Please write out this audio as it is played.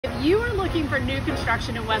you are looking for new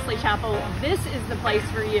construction in Wesley Chapel, this is the place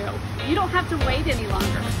for you. You don't have to wait any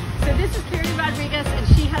longer. So this is Carrie Rodriguez, and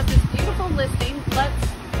she has this beautiful listing. Let's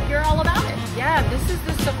hear all about it. Yeah, this is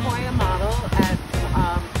the Sequoia model at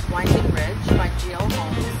Winding Ridge by GL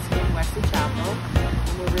Homes in Wesley Chapel.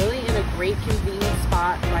 And we're really in a great convenient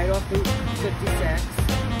spot right off Route 56.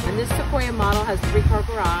 And this Sequoia model has 3-car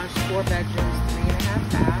garage, 4 bedrooms,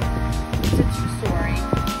 3.5 baths. It's a 2-story.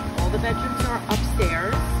 All the bedrooms are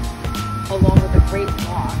upstairs, along with a great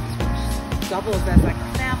loft, which doubles as like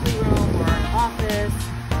a family room or an office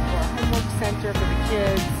or a homework center for the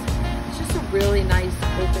kids. It's just a really nice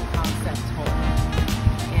open concept home.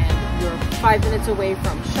 And you're 5 minutes away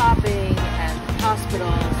from shopping and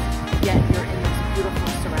hospitals, yet you're in this beautiful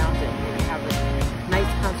surrounding. You have a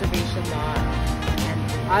nice conservation lot. And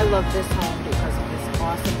I love this home because of this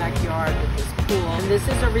awesome backyard with this pool. And this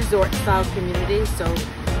is a resort style community, so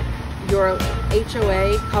your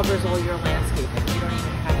HOA covers all your landscaping. You don't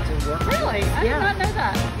even have to work. Really? I did not know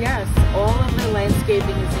that. Yes, all of the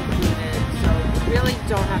landscaping is included, so you really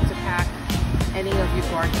don't have to pack any of your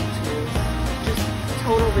gardening tools. It's just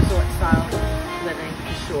total resort style living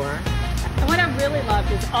for sure. And what I really love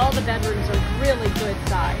is all the bedrooms are really good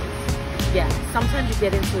size. Yeah, sometimes you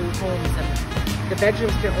get into homes and the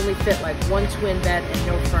bedrooms can only fit like 1 twin bed and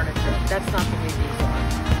no furniture. That's not the way these are.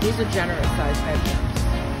 These are generous sized bedrooms.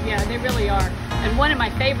 Yeah, they really are. And one of my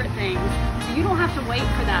favorite things, so you don't have to wait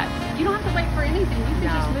for that. You don't have to wait for anything. You can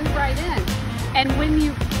just move right in. And when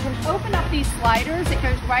you can open up these sliders, it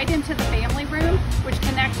goes right into the family room, which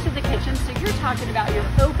connects to the kitchen. So you're talking about your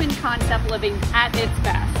open concept living at its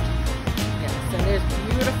best. Yes, and there's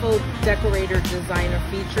beautiful decorator designer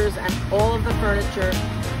features, and all of the furniture,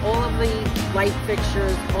 all of the light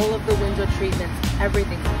fixtures, all of the window treatments,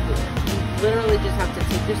 everything's included. You literally just have to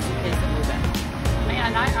take your suitcase and move in.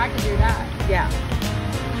 Man, I could do that. Yeah.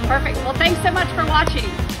 Perfect. Well, thanks so much for watching.